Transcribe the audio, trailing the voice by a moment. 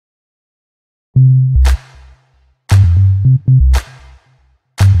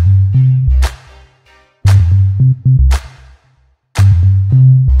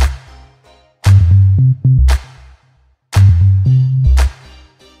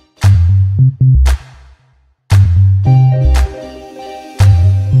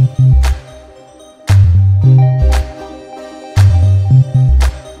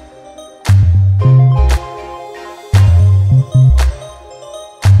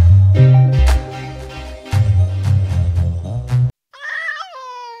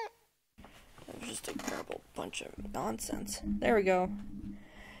bunch of nonsense. There we go.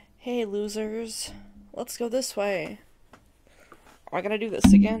 Hey, losers. Let's go this way. Am I gonna do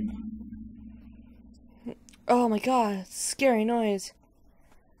this again? Oh my god, scary noise.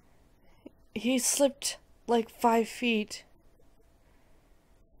 He slipped like 5 feet.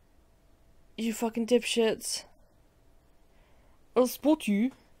 You fucking dipshits. I'll spot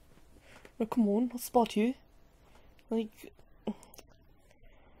you. Oh, come on, I'll spot you. Like,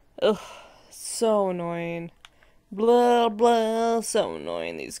 ugh, so annoying. Blah, blah, so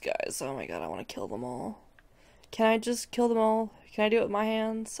annoying, these guys. Oh my god, I want to kill them all. Can I just kill them all? Can I do it with my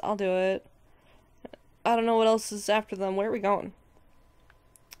hands? I'll do it. I don't know what else is after them. Where are we going?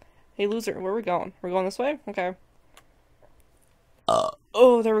 Hey, loser, where are we going? We're going this way? Okay.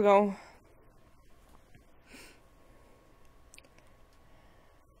 Oh, there we go.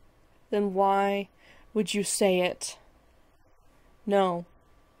 Then why would you say it? No.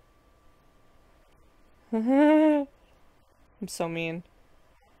 I'm so mean.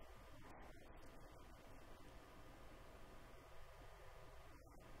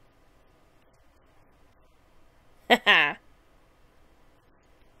 Haha.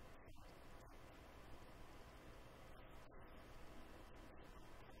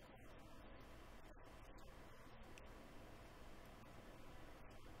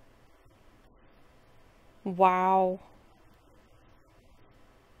 Wow.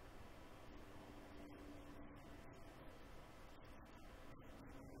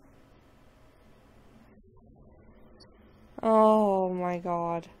 Oh my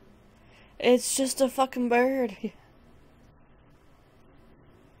god. It's just a fucking bird.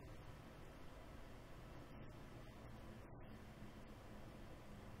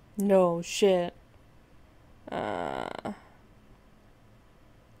 No shit. Uh,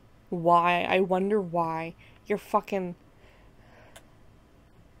 why? I wonder why. You're fucking,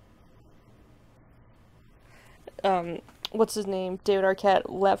 what's his name? David Arquette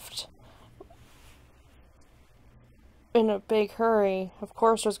left in a big hurry. Of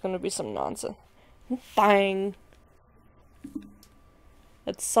course there's gonna be some nonsense. Bang.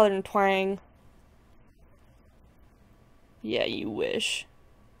 That's southern twang. Yeah, you wish.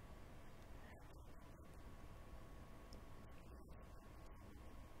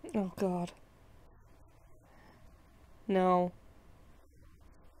 Oh god. No.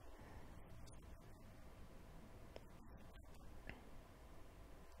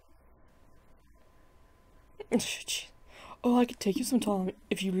 Oh, I could take you some time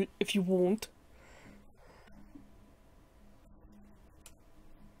if you want.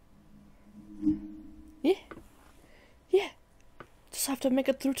 Yeah, yeah. Just have to make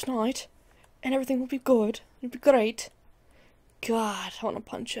it through tonight, and everything will be good. It'll be great. God, I want to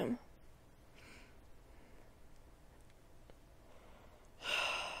punch him.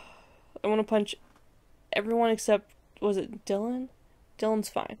 I want to punch everyone except, was it Dylan? Dylan's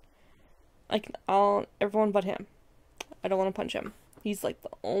fine. Everyone but him. I don't want to punch him. He's like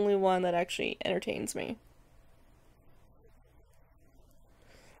the only one that actually entertains me.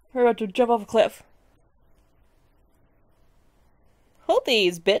 We're about to jump off a cliff. Hold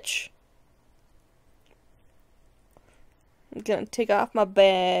these, bitch. I'm gonna take off my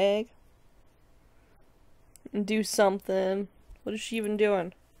bag and do something. What is she even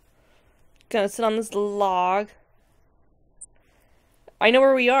doing? Gonna sit on this log. I know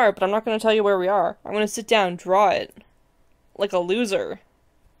where we are, but I'm not gonna tell you where we are. I'm gonna sit down and draw it. Like a loser.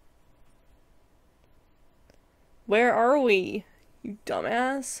 Where are we? You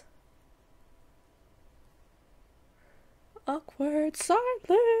dumbass. Awkward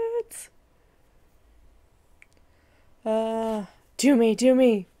silence. Do me, do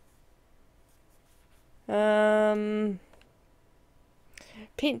me.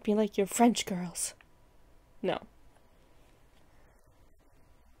 Paint me like your French girls. No.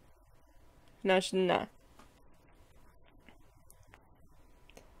 No, she's not.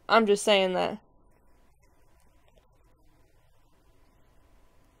 I'm just saying that.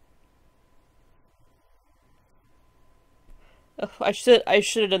 Ugh, I should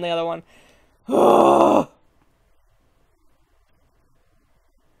have done the other one.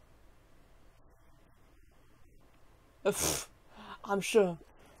 I'm sure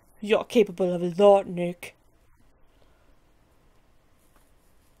you're capable of a lot, Nick.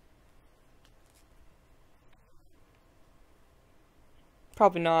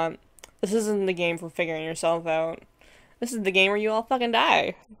 Probably not. This isn't the game for figuring yourself out. This is the game where you all fucking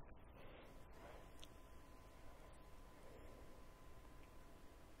die.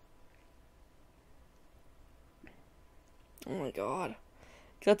 Oh my god.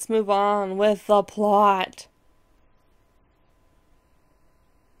 Let's move on with the plot.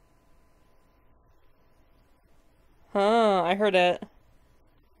 Huh, I heard it.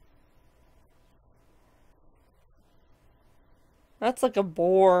 That's like a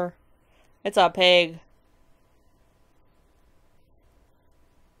boar. It's a pig.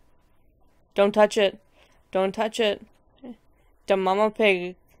 Don't touch it. Don't touch it. The mama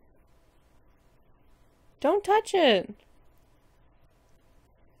pig. Don't touch it.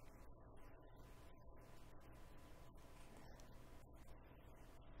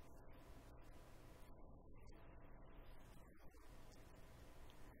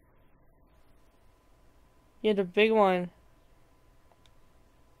 Yeah, the big one.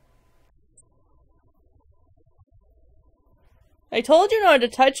 I told you not to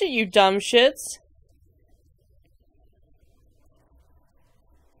touch it, you dumb shits.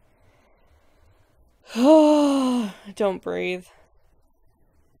 Don't breathe.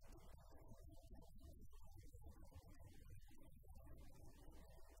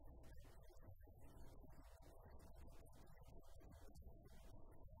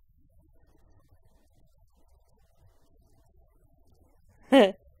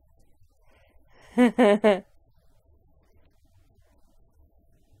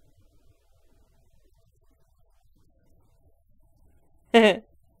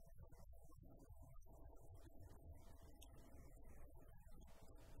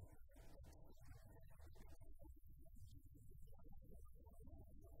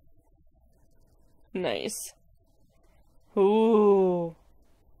 Nice. Ooh.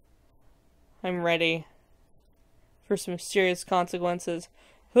 I'm ready for some serious consequences.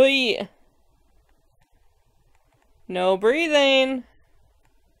 Hui! No breathing!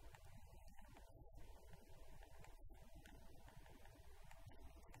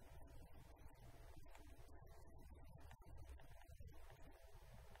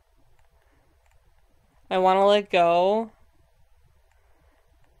 I want to let go.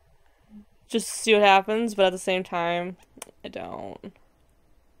 Just to see what happens, but at the same time, I don't.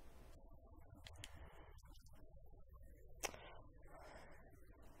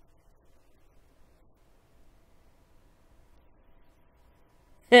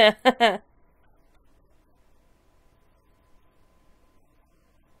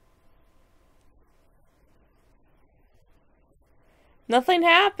 Nothing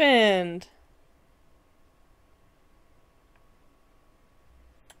happened!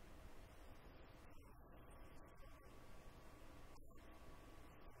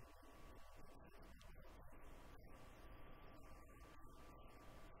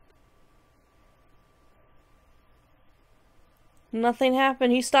 Nothing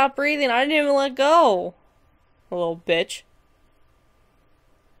happened. He stopped breathing. I didn't even let go. A little bitch.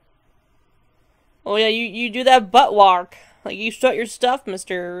 Oh yeah, you do that butt walk. Like you strut your stuff,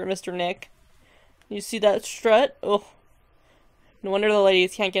 Mr. Nick. You see that strut? Oh, no wonder the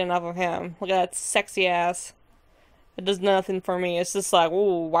ladies can't get enough of him. Look at that sexy ass. It does nothing for me. It's just like,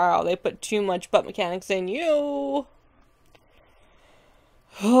 oh wow, they put too much butt mechanics in you.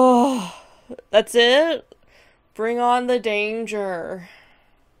 Oh, that's it. Bring on the danger.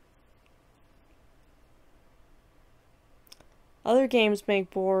 Other games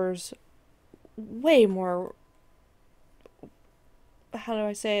make boars way more, how do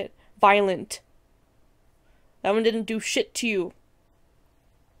I say it? Violent. That one didn't do shit to you.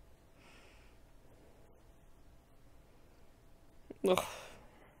 Ugh.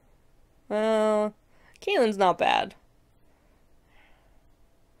 Well, Caitlin's not bad.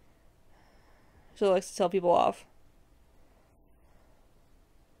 She likes to tell people off.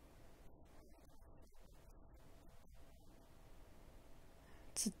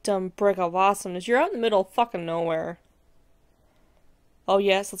 It's a dumb brick of awesomeness. You're out in the middle of fucking nowhere. Oh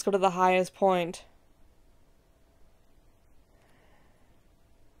yes, let's go to the highest point.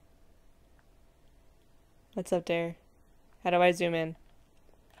 What's up there? How do I zoom in?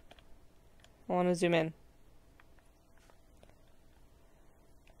 I want to zoom in.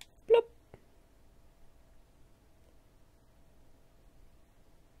 Bloop.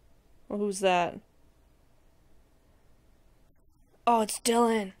 Well, who's that? Oh, it's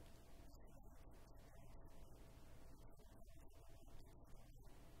Dylan.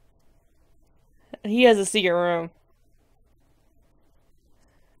 He has a secret room.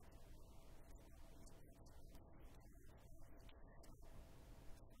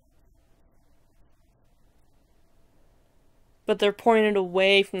 But they're pointed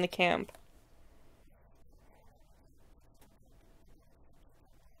away from the camp.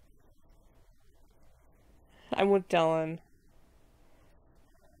 I'm with Dylan.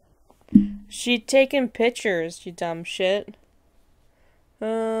 She'd taken pictures, you dumb shit.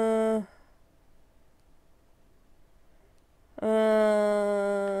 Uh... Uh...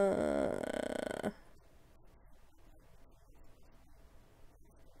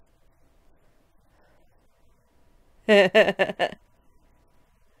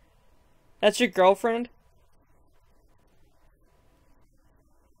 That's your girlfriend?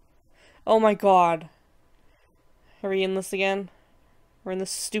 Oh my god. Are we in this again? We're in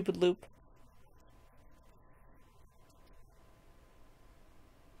this stupid loop.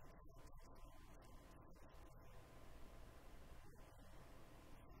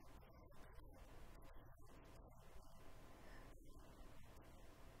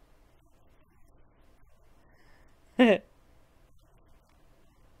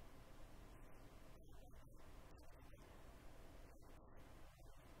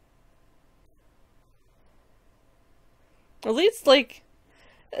 At least like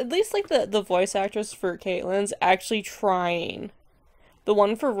the voice actress for Caitlyn's actually trying. The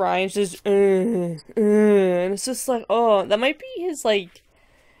one for Ryan's just and it's just like, oh, that might be his like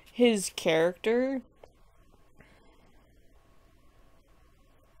his character.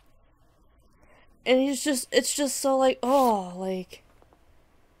 And it's just so like, oh, like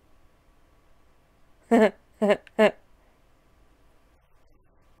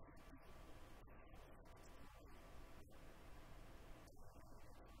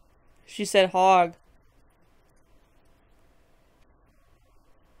she said hog.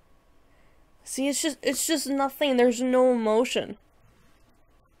 See, it's just nothing. There's no emotion.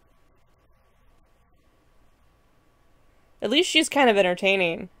 At least she's kind of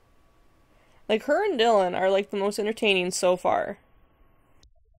entertaining. Like her and Dylan are like the most entertaining so far.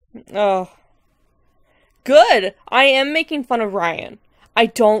 Oh, good. I am making fun of Ryan. I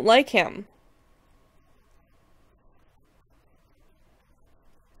don't like him.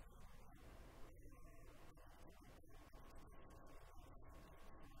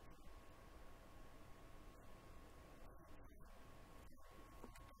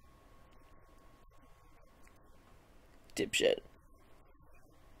 Dipshit.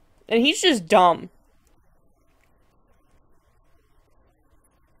 And he's just dumb.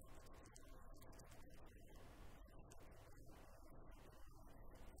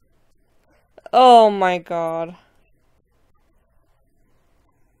 Oh my god.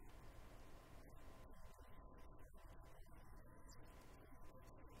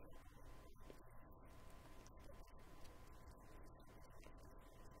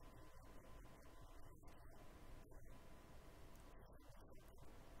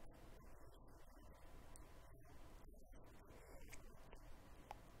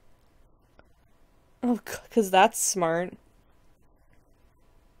 Oh, because that's smart.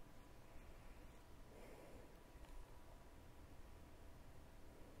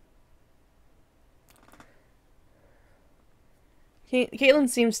 Caitlyn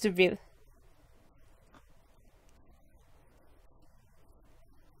seems to be.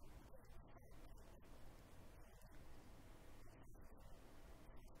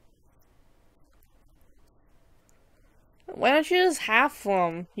 Why don't you just half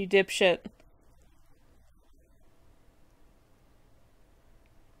them, you dipshit?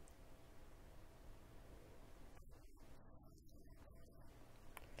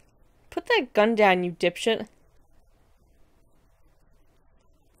 Put that gun down, you dipshit.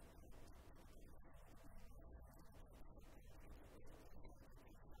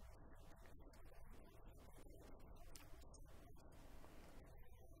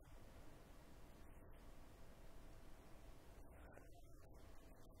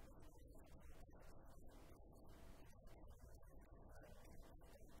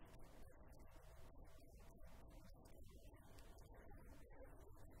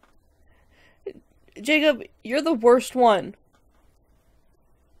 Jacob, you're the worst one.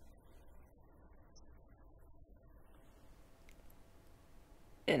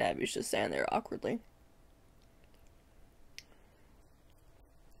 And Abby's just standing there awkwardly.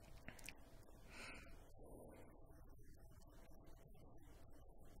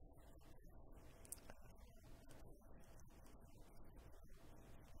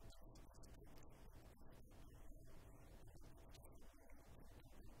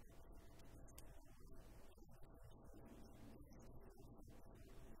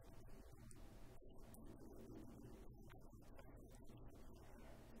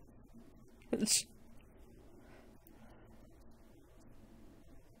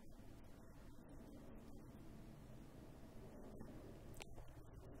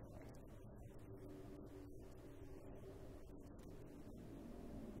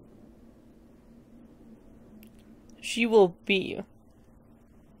 She will beat you.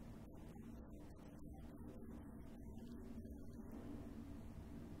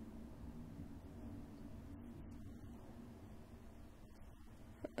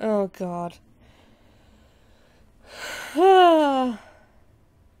 Oh god.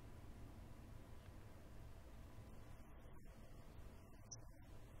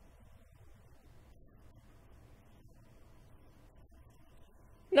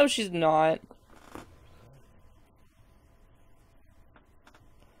 No, she's not.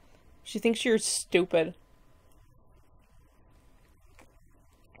 She thinks you're stupid.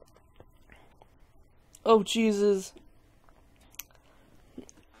 Oh, Jesus.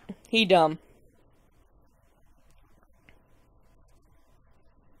 He dumb.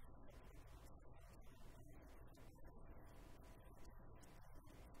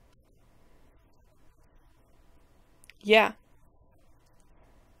 Yeah.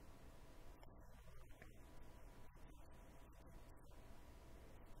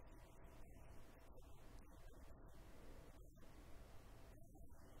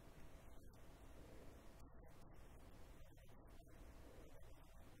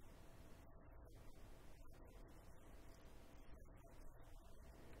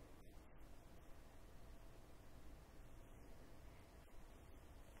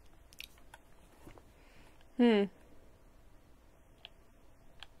 Hmm.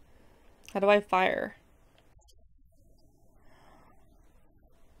 How do I fire?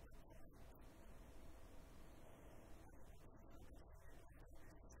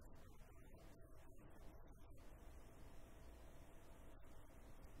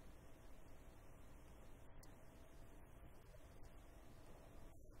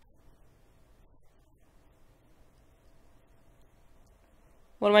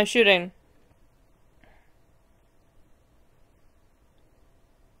 What am I shooting?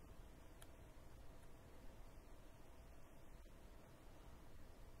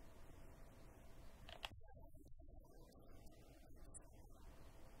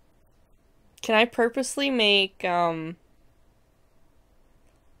 Can I purposely make,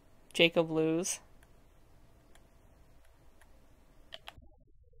 Jacob lose?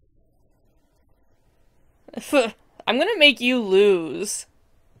 I'm gonna make you lose.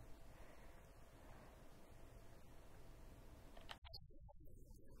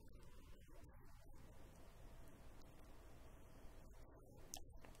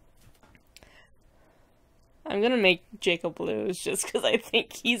 I'm gonna make Jacob lose just because I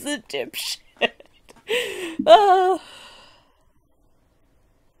think he's a dipshit. uh,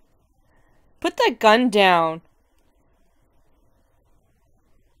 put that gun down.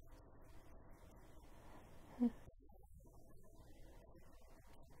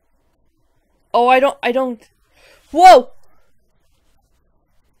 Oh, I don't. Whoa!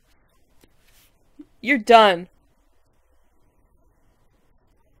 You're done.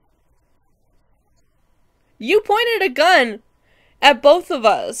 You pointed a gun at both of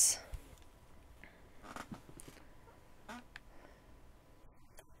us.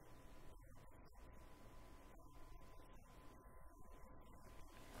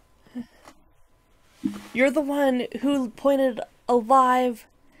 You're the one who pointed a live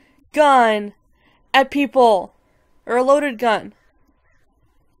gun at people. Or a loaded gun.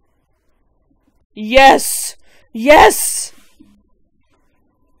 Yes! Yes!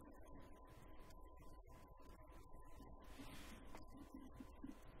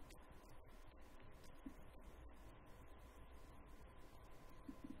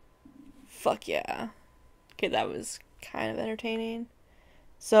 Fuck yeah. Okay, that was kind of entertaining.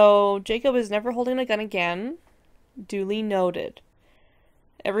 So, Jacob is never holding a gun again. Duly noted.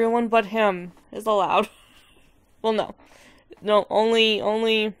 Everyone but him is allowed. Well, no. No,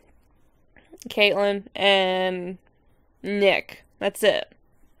 only Caitlin and Nick. That's it.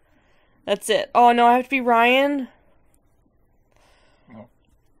 That's it. Oh, no, I have to be Ryan?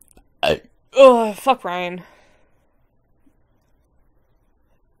 Ugh, fuck Ryan.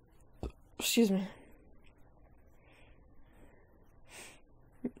 Excuse me.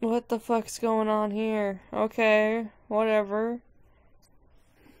 What the fuck's going on here? Okay, whatever.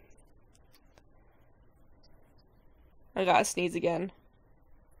 I gotta sneeze again.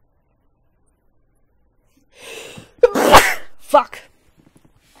 Fuck.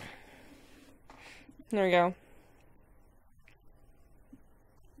 There we go.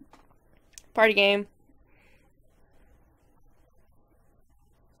 Party game.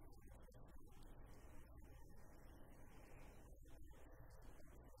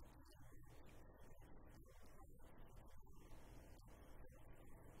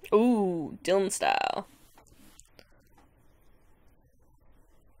 Ooh, Dylan style.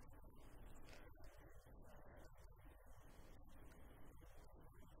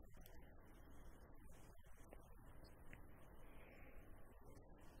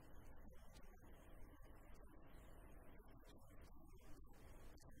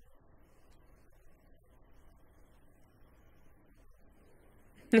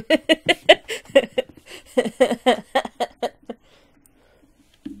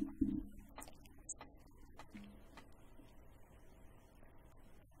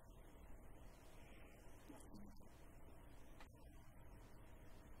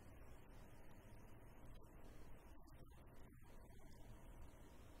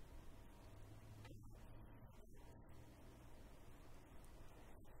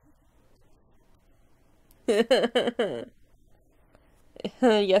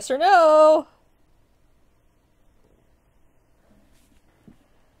 Yes or no?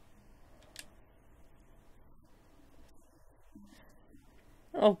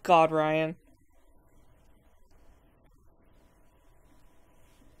 Oh God, Ryan.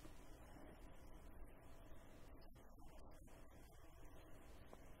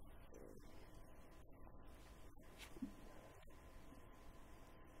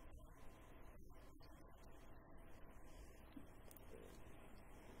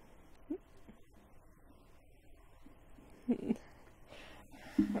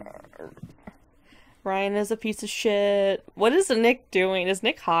 Ryan is a piece of shit. What is Nick doing? Is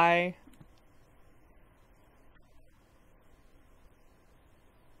Nick high?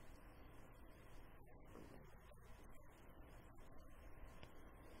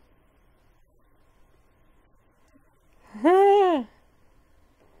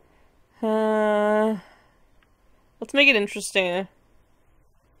 uh, let's make it interesting.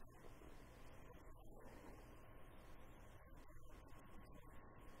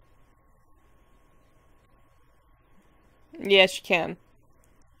 Yes, you can.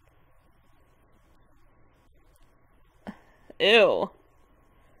 Ew.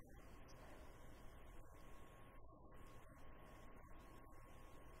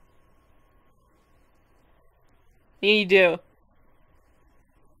 Yeah, you do.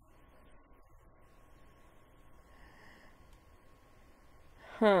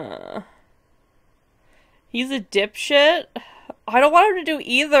 Huh. He's a dipshit? I don't want him to do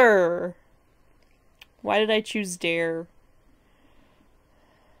either. Why did I choose Dare?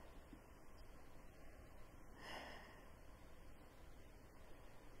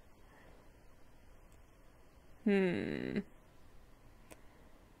 Hmm.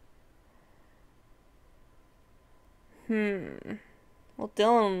 Hmm. Well,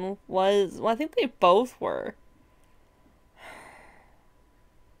 Dylan was. Well, I think they both were.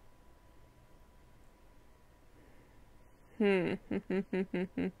 Hmm.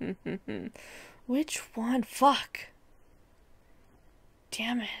 Which one? Fuck.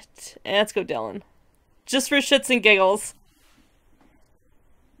 Damn it. Let's go, Dylan. Just for shits and giggles.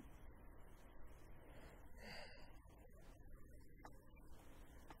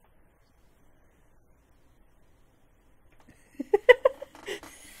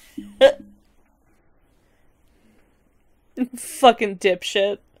 Fucking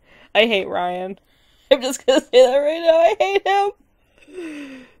dipshit. I hate Ryan. I'm just gonna say that right now. I hate him.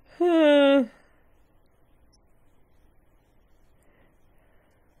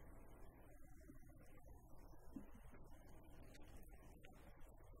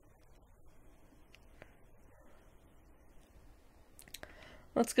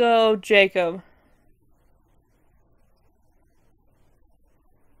 Let's go, Jacob.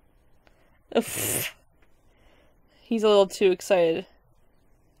 He's a little too excited.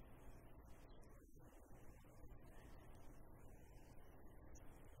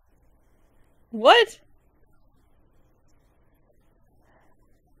 What?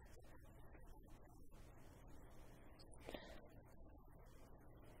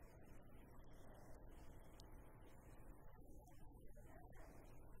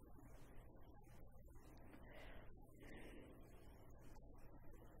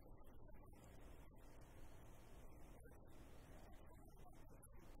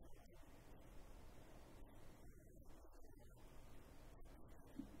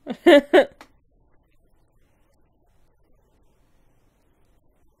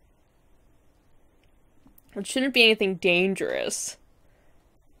 It shouldn't be anything dangerous.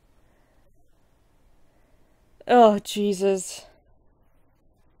 Oh, Jesus.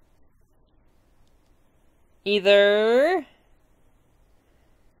 Either.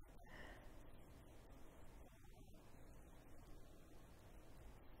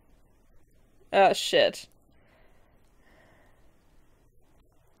 Oh, shit.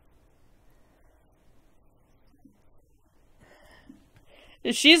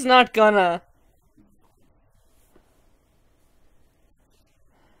 She's not gonna.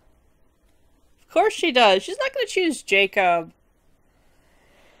 Of course she does. She's not gonna choose Jacob.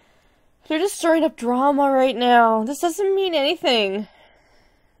 They're just stirring up drama right now. This doesn't mean anything.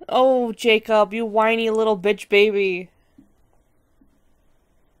 Oh, Jacob, you whiny little bitch baby.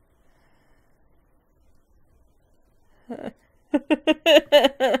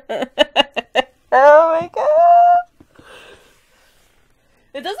 Oh my god.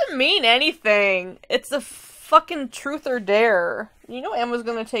 It doesn't mean anything. It's a fucking truth or dare. You know Emma's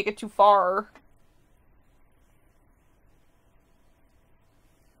gonna take it too far.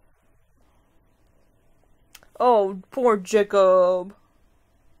 Oh, poor Jacob.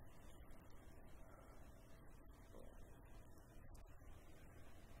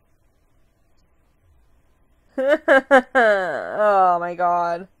 Oh my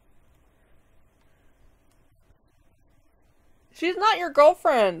god. She's not your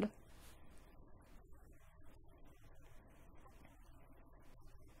girlfriend.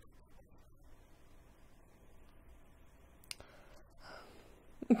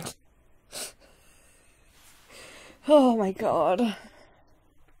 Oh my god.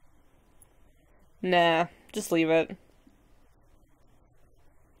 Nah, just leave it.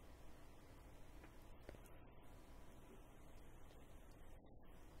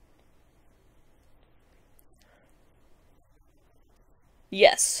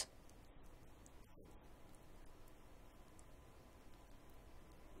 Yes.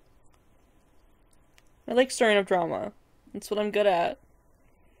 I like stirring up drama. That's what I'm good at.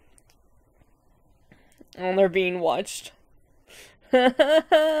 Oh, they're being watched.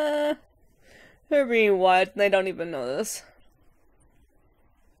 They're being watched and they don't even know this.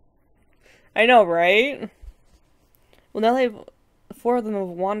 I know, right? Well, now they've four of them have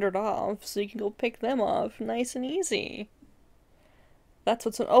wandered off, so you can go pick them up nice and easy. That's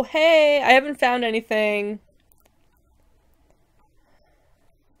what's. Oh, hey! I haven't found anything.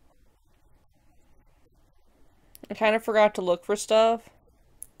 I kind of forgot to look for stuff.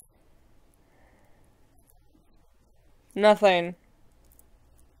 Nothing.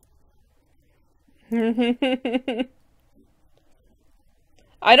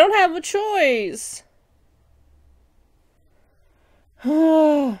 I don't have a choice.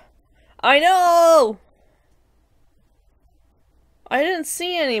 I know! I didn't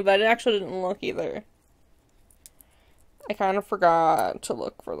see any, but I actually didn't look either. I kind of forgot to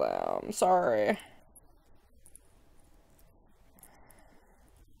look for them. Sorry.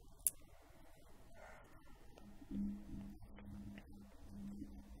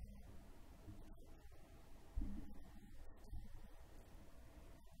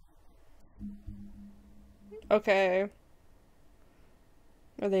 Okay.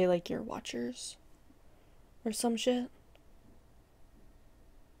 Are they like your watchers? Or some shit?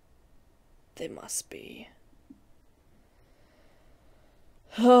 They must be.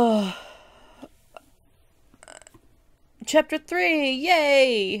 Chapter 3!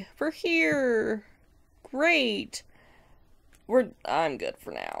 Yay! We're here! Great! I'm good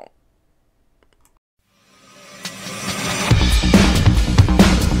for now.